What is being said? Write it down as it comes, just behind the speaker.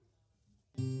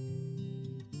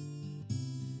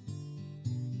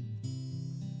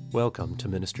Welcome to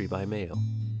Ministry by Mail,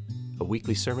 a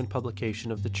weekly sermon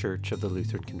publication of the Church of the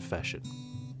Lutheran Confession.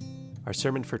 Our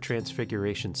sermon for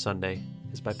Transfiguration Sunday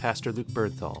is by Pastor Luke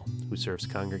Bernthal, who serves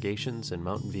congregations in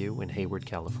Mountain View and Hayward,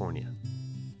 California.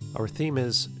 Our theme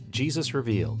is Jesus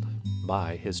Revealed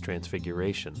by His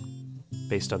Transfiguration,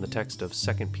 based on the text of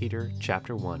 2 Peter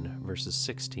chapter 1, verses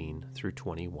 16 through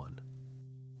 21.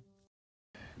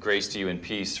 Grace to you and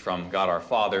peace from God our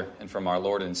Father and from our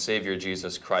Lord and Savior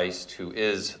Jesus Christ, who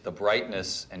is the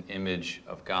brightness and image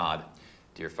of God,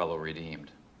 dear fellow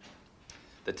redeemed.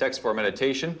 The text for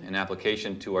meditation and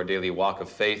application to our daily walk of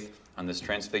faith on this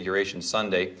Transfiguration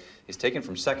Sunday is taken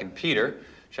from 2 Peter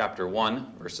chapter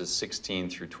 1, verses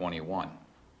 16 through 21.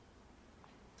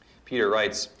 Peter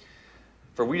writes,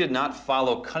 "For we did not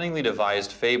follow cunningly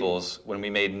devised fables when we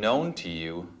made known to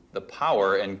you the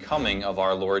power and coming of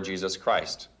our Lord Jesus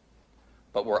Christ,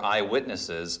 but were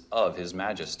eyewitnesses of his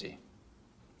majesty.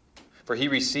 For he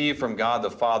received from God the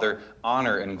Father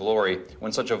honor and glory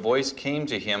when such a voice came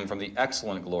to him from the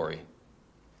excellent glory.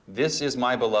 This is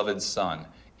my beloved Son,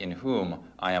 in whom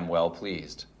I am well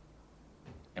pleased.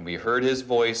 And we heard his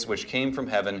voice which came from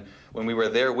heaven when we were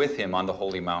there with him on the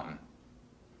holy mountain.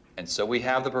 And so we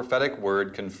have the prophetic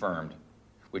word confirmed,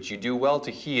 which you do well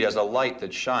to heed as a light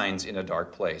that shines in a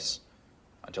dark place,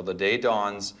 until the day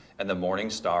dawns and the morning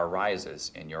star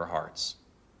rises in your hearts.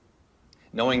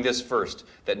 Knowing this first,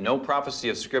 that no prophecy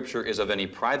of Scripture is of any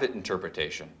private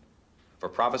interpretation, for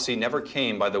prophecy never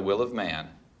came by the will of man,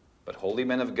 but holy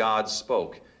men of God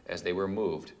spoke as they were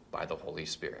moved by the Holy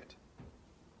Spirit."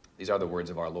 These are the words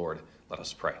of our Lord. Let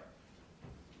us pray.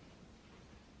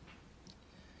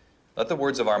 Let the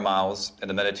words of our mouths and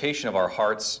the meditation of our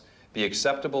hearts be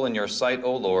acceptable in your sight,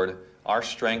 O Lord, our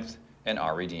strength and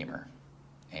our Redeemer.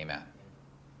 Amen.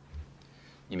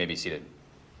 You may be seated.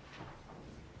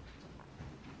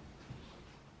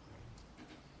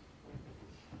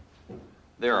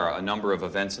 There are a number of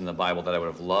events in the Bible that I would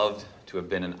have loved to have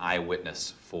been an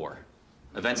eyewitness for.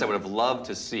 Events I would have loved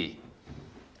to see.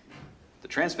 The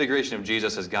Transfiguration of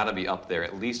Jesus has got to be up there,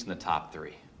 at least in the top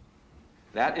three.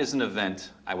 That is an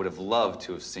event I would have loved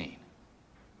to have seen.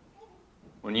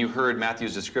 When you heard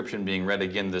Matthew's description being read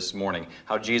again this morning,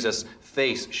 how Jesus'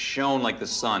 face shone like the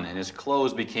sun and his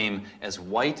clothes became as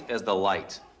white as the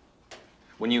light.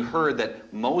 When you heard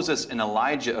that Moses and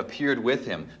Elijah appeared with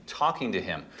him, talking to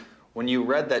him. When you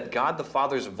read that God the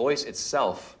Father's voice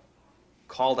itself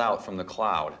called out from the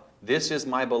cloud, "This is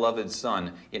my beloved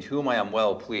Son, in whom I am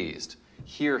well pleased.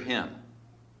 Hear him."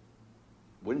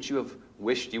 Wouldn't you have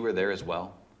wished you were there as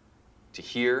well, to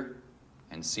hear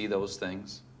and see those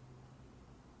things?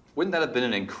 Wouldn't that have been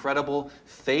an incredible,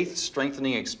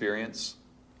 faith-strengthening experience?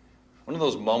 One of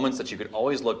those moments that you could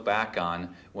always look back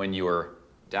on when your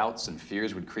doubts and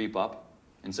fears would creep up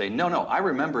and say, no, I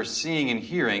remember seeing and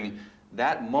hearing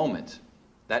that moment,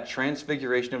 that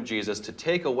transfiguration of Jesus, to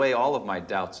take away all of my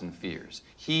doubts and fears.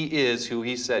 He is who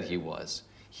he said he was.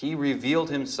 He revealed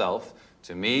himself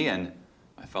to me and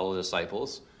my fellow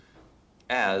disciples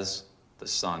as the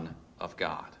Son of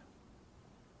God.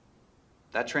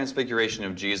 That transfiguration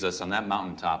of Jesus on that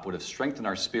mountaintop would have strengthened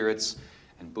our spirits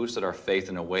and boosted our faith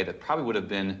in a way that probably would have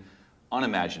been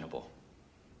unimaginable.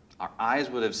 Our eyes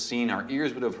would have seen, our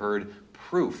ears would have heard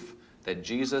proof that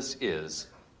Jesus is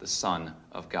the Son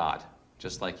of God,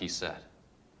 just like he said.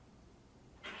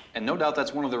 And no doubt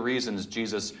that's one of the reasons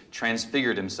Jesus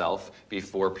transfigured himself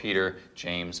before Peter,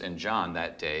 James, and John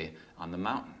that day on the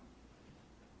mountain.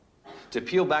 To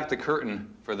peel back the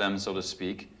curtain for them, so to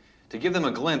speak, to give them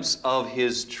a glimpse of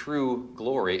his true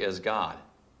glory as God,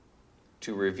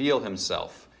 to reveal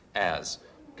himself as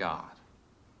God.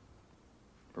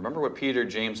 Remember what Peter,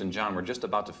 James, and John were just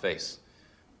about to face,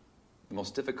 the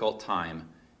most difficult time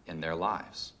in their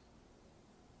lives.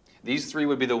 These three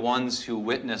would be the ones who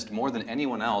witnessed more than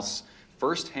anyone else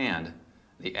firsthand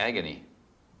the agony,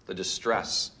 the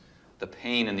distress, the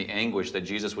pain, and the anguish that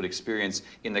Jesus would experience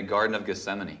in the Garden of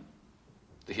Gethsemane,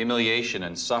 the humiliation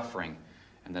and suffering,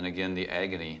 and then again the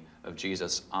agony of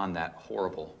Jesus on that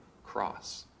horrible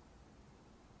cross.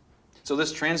 So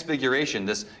this transfiguration,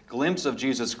 this glimpse of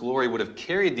Jesus' glory, would have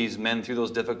carried these men through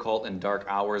those difficult and dark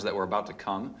hours that were about to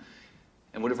come,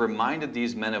 and would have reminded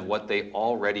these men of what they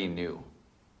already knew.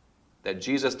 That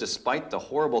Jesus, despite the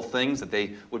horrible things that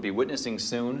they would be witnessing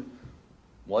soon,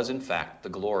 was in fact the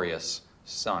glorious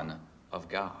Son of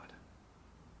God.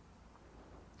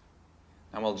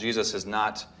 Now, while Jesus has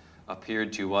not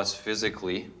appeared to us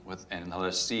physically and let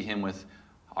us see him with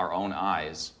our own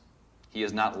eyes, he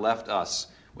has not left us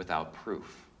without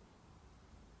proof.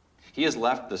 He has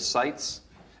left the sights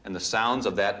and the sounds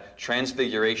of that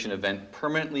transfiguration event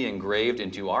permanently engraved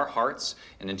into our hearts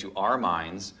and into our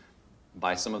minds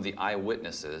by some of the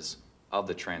eyewitnesses of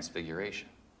the Transfiguration.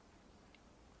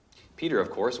 Peter,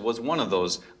 of course, was one of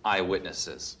those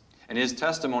eyewitnesses, and his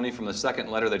testimony from the second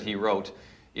letter that he wrote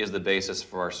is the basis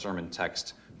for our sermon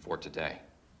text for today.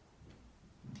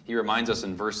 He reminds us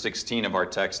in verse 16 of our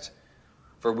text,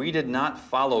 "For we did not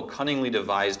follow cunningly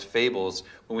devised fables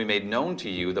when we made known to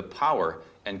you the power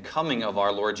and coming of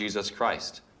our Lord Jesus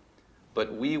Christ,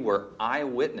 but we were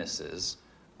eyewitnesses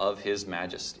of his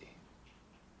majesty."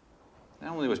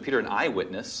 Not only was Peter an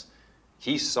eyewitness,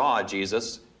 he saw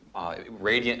Jesus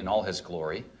radiant in all his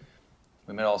glory.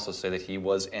 We might also say that he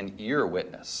was an ear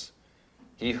witness.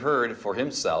 He heard for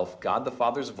himself God the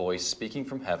Father's voice speaking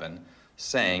from heaven,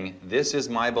 saying, "This is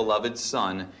my beloved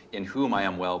Son, in whom I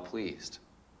am well pleased."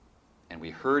 And we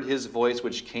heard his voice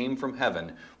which came from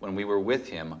heaven when we were with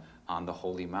him on the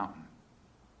holy mountain.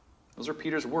 Those are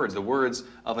Peter's words, the words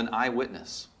of an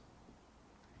eyewitness.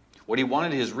 What he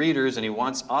wanted his readers and he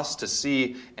wants us to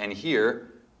see and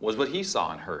hear was what he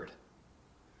saw and heard,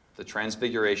 the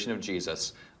transfiguration of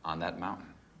Jesus on that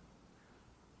mountain.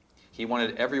 He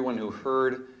wanted everyone who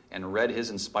heard and read his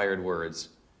inspired words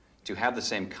to have the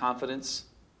same confidence,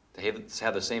 to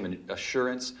have the same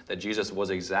assurance that Jesus was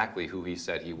exactly who he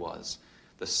said he was,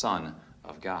 the Son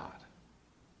of God.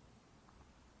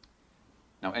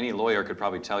 Now, any lawyer could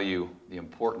probably tell you the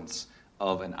importance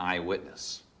of an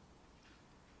eyewitness.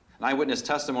 An eyewitness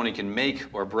testimony can make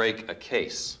or break a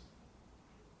case.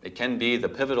 It can be the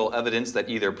pivotal evidence that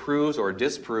either proves or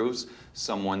disproves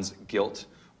someone's guilt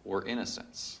or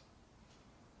innocence.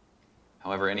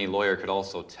 However, any lawyer could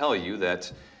also tell you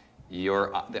that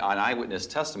an eyewitness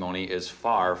testimony is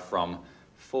far from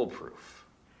foolproof.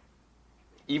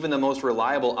 Even the most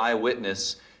reliable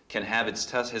eyewitness can have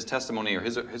his testimony or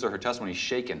his or her testimony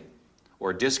shaken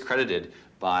or discredited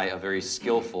by a very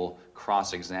skillful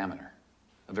cross-examiner,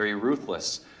 a very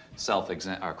ruthless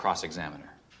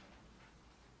cross-examiner.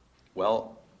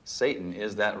 Well, Satan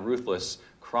is that ruthless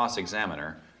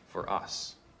cross-examiner for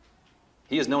us.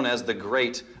 He is known as the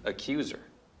great accuser.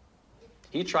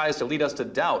 He tries to lead us to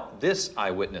doubt this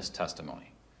eyewitness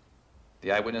testimony,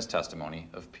 the eyewitness testimony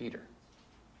of Peter.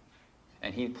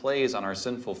 And he plays on our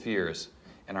sinful fears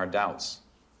and our doubts.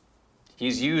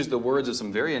 He's used the words of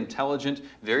some very intelligent,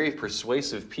 very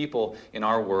persuasive people in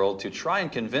our world to try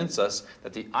and convince us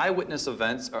that the eyewitness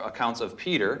accounts of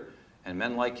Peter and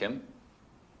men like him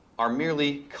are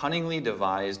merely cunningly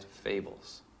devised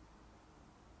fables.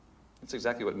 That's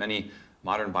exactly what many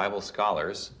modern Bible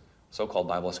scholars, so-called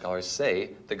Bible scholars,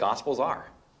 say the Gospels are.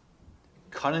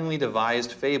 Cunningly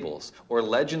devised fables or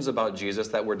legends about Jesus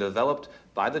that were developed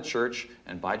by the church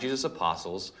and by Jesus'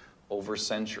 apostles over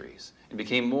centuries and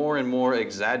became more and more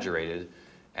exaggerated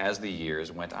as the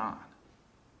years went on.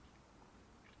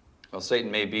 Well, Satan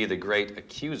may be the great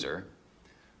accuser,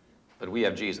 but we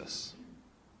have Jesus.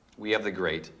 We have the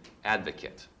great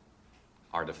advocate,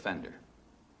 our defender.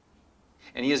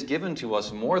 And he has given to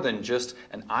us more than just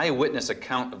an eyewitness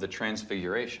account of the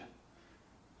Transfiguration.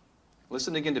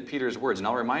 Listen again to Peter's words, and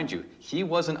I'll remind you, he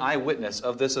was an eyewitness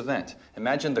of this event.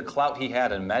 Imagine the clout he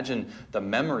had, and imagine the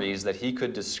memories that he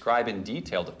could describe in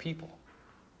detail to people.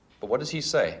 But what does he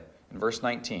say in verse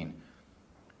 19?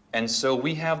 "And so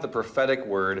we have the prophetic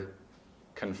word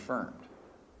confirmed."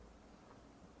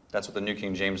 That's what the New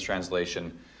King James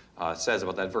translation says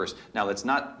about that verse. Now, that's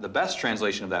not the best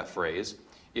translation of that phrase.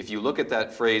 If you look at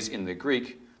that phrase in the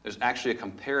Greek, there's actually a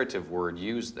comparative word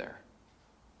used there.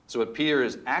 So what Peter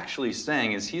is actually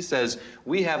saying is he says,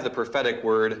 we have the prophetic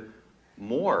word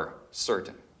more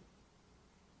certain.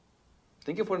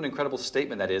 Think of what an incredible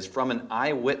statement that is from an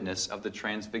eyewitness of the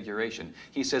Transfiguration.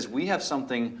 He says, we have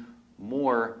something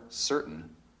more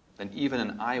certain than even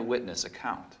an eyewitness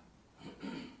account.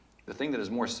 The thing that is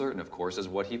more certain, of course, is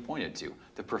what he pointed to,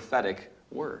 the prophetic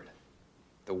word,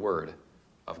 the word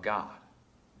of God.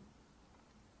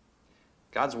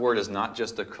 God's word is not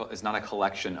a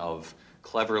collection of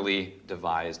cleverly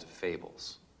devised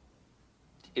fables.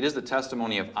 It is the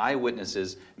testimony of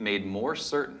eyewitnesses made more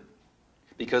certain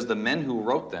because the men who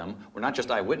wrote them were not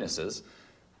just eyewitnesses,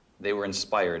 they were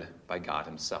inspired by God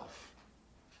himself.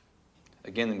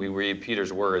 Again, we read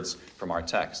Peter's words from our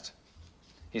text.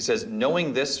 He says,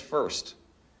 "Knowing this first,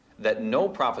 that no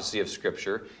prophecy of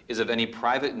Scripture is of any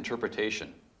private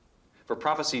interpretation. For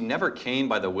prophecy never came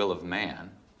by the will of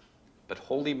man, but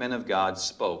holy men of God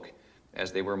spoke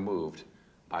as they were moved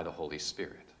by the Holy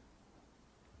Spirit."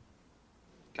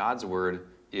 God's word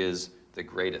is the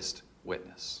greatest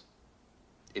witness.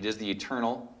 It is the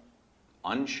eternal,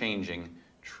 unchanging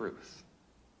truth.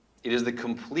 It is the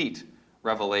complete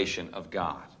revelation of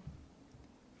God.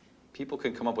 People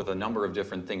can come up with a number of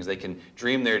different things. They can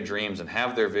dream their dreams and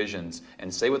have their visions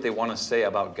and say what they want to say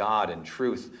about God and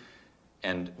truth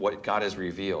and what God has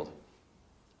revealed.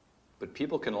 But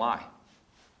people can lie.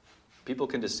 People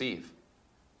can deceive.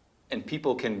 And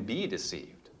people can be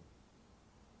deceived.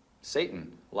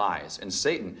 Satan lies and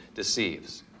Satan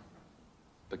deceives.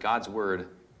 But God's word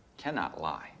cannot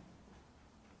lie.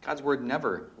 God's word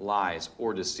never lies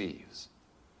or deceives.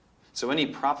 So any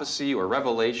prophecy or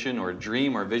revelation or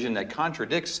dream or vision that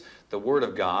contradicts the word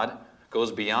of God,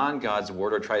 goes beyond God's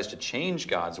word, or tries to change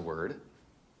God's word,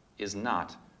 is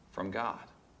not from God.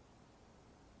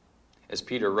 As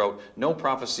Peter wrote, no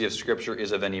prophecy of Scripture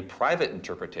is of any private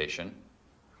interpretation,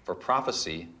 for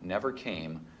prophecy never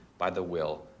came by the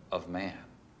will of man.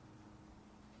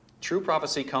 True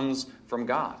prophecy comes from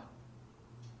God,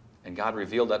 and God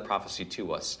revealed that prophecy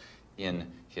to us in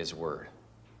his word.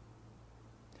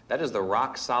 That is the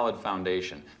rock-solid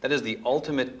foundation. That is the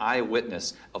ultimate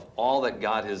eyewitness of all that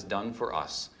God has done for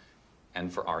us and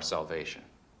for our salvation.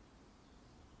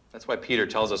 That's why Peter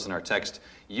tells us in our text,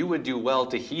 you would do well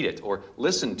to heed it or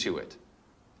listen to it,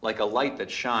 like a light that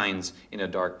shines in a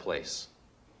dark place,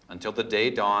 until the day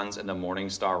dawns and the morning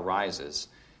star rises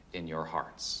in your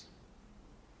hearts.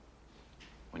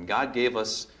 When God gave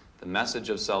us the message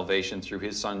of salvation through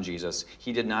his Son Jesus,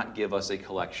 he did not give us a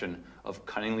collection of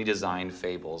cunningly designed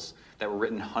fables that were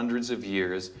written hundreds of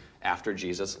years after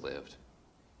Jesus lived.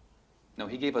 No,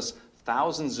 he gave us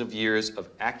thousands of years of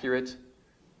accurate,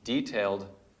 detailed,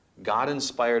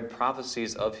 God-inspired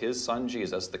prophecies of his Son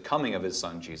Jesus, the coming of his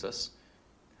Son Jesus,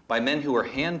 by men who were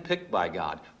handpicked by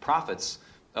God, prophets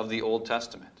of the Old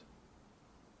Testament.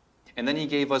 And then he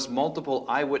gave us multiple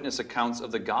eyewitness accounts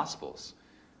of the Gospels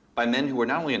by men who were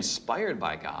not only inspired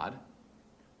by God,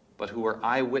 but who were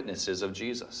eyewitnesses of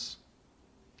Jesus,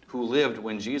 who lived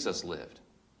when Jesus lived,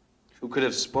 who could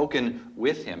have spoken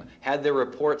with him, had their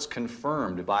reports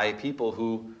confirmed by people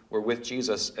who were with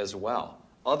Jesus as well,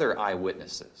 other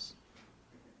eyewitnesses.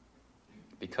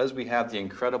 Because we have the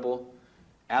incredible,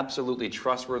 absolutely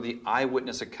trustworthy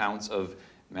eyewitness accounts of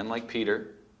men like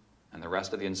Peter and the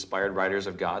rest of the inspired writers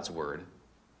of God's word,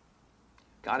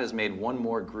 God has made one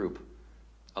more group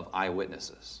of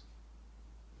eyewitnesses.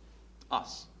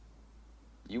 Us.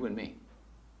 You and me.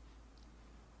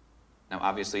 Now,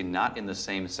 obviously, not in the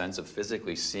same sense of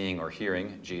physically seeing or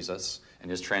hearing Jesus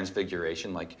and his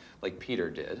transfiguration like Peter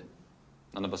did.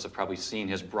 None of us have probably seen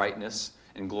his brightness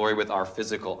and glory with our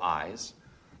physical eyes.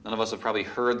 None of us have probably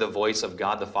heard the voice of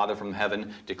God the Father from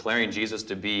heaven declaring Jesus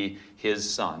to be his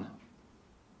Son.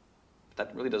 But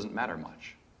that really doesn't matter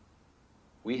much.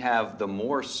 We have the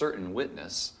more certain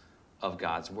witness of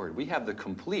God's word. We have the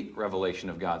complete revelation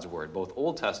of God's word, both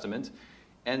Old Testament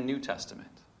and New Testament.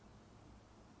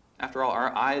 After all,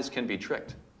 our eyes can be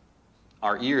tricked.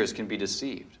 Our ears can be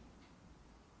deceived.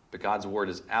 But God's word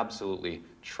is absolutely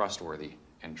trustworthy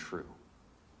and true.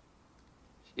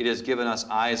 It has given us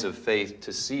eyes of faith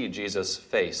to see Jesus'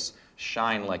 face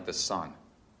shine like the sun,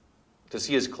 to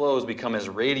see his clothes become as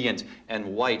radiant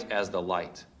and white as the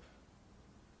light.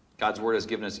 God's word has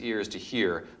given us ears to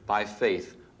hear, by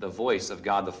faith, the voice of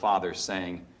God the Father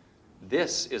saying,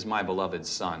 "This is my beloved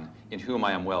Son, in whom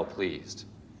I am well pleased.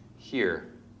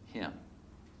 Hear him."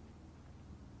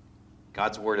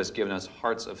 God's word has given us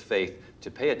hearts of faith to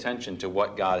pay attention to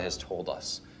what God has told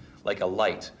us, like a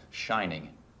light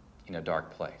shining in a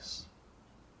dark place.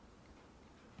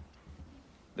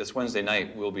 This Wednesday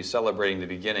night, we'll be celebrating the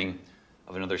beginning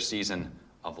of another season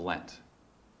of Lent.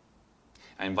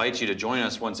 I invite you to join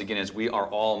us once again as we are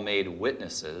all made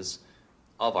witnesses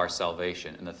of our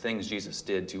salvation and the things Jesus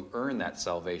did to earn that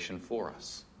salvation for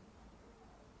us.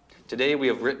 Today we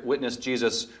have witnessed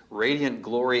Jesus' radiant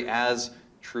glory as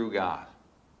true God.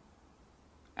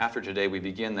 After today, we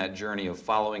begin that journey of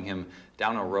following him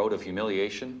down a road of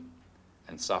humiliation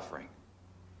and suffering,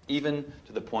 even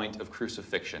to the point of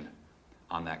crucifixion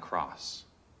on that cross.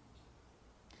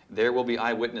 There will be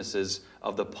eyewitnesses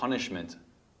of the punishment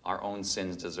our own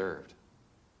sins deserved.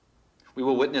 We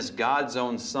will witness God's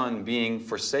own Son being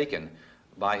forsaken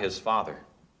by his Father,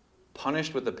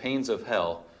 punished with the pains of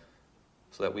hell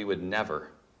so that we would never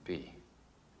be.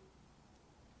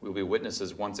 We will be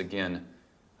witnesses once again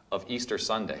of Easter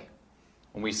Sunday,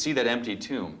 when we see that empty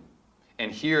tomb and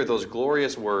hear those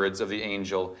glorious words of the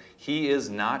angel, "He is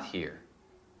not here,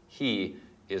 he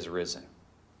is risen."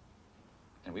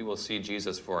 And we will see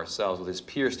Jesus for ourselves with his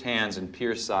pierced hands and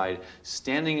pierced side,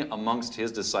 standing amongst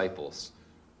his disciples.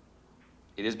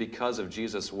 It is because of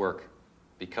Jesus' work,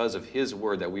 because of his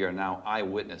word, that we are now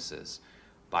eyewitnesses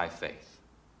by faith.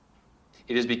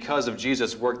 It is because of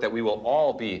Jesus' work that we will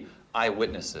all be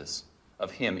eyewitnesses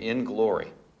of him in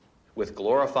glory, with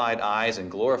glorified eyes and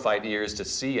glorified ears to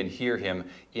see and hear him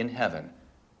in heaven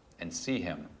and see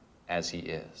him as he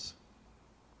is.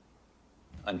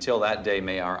 Until that day,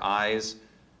 may our eyes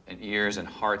and ears and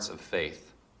hearts of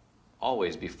faith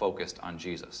always be focused on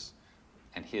Jesus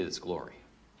and his glory.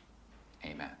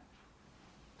 Amen.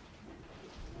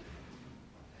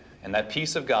 And that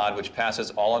peace of God, which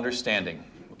passes all understanding,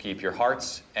 will keep your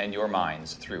hearts and your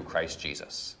minds through Christ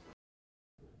Jesus.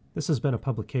 This has been a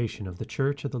publication of the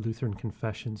Church of the Lutheran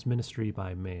Confessions Ministry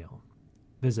by Mail.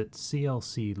 Visit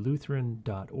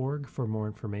clclutheran.org for more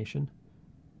information.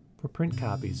 For print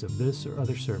copies of this or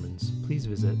other sermons, please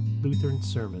visit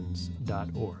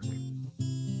lutheransermons.org.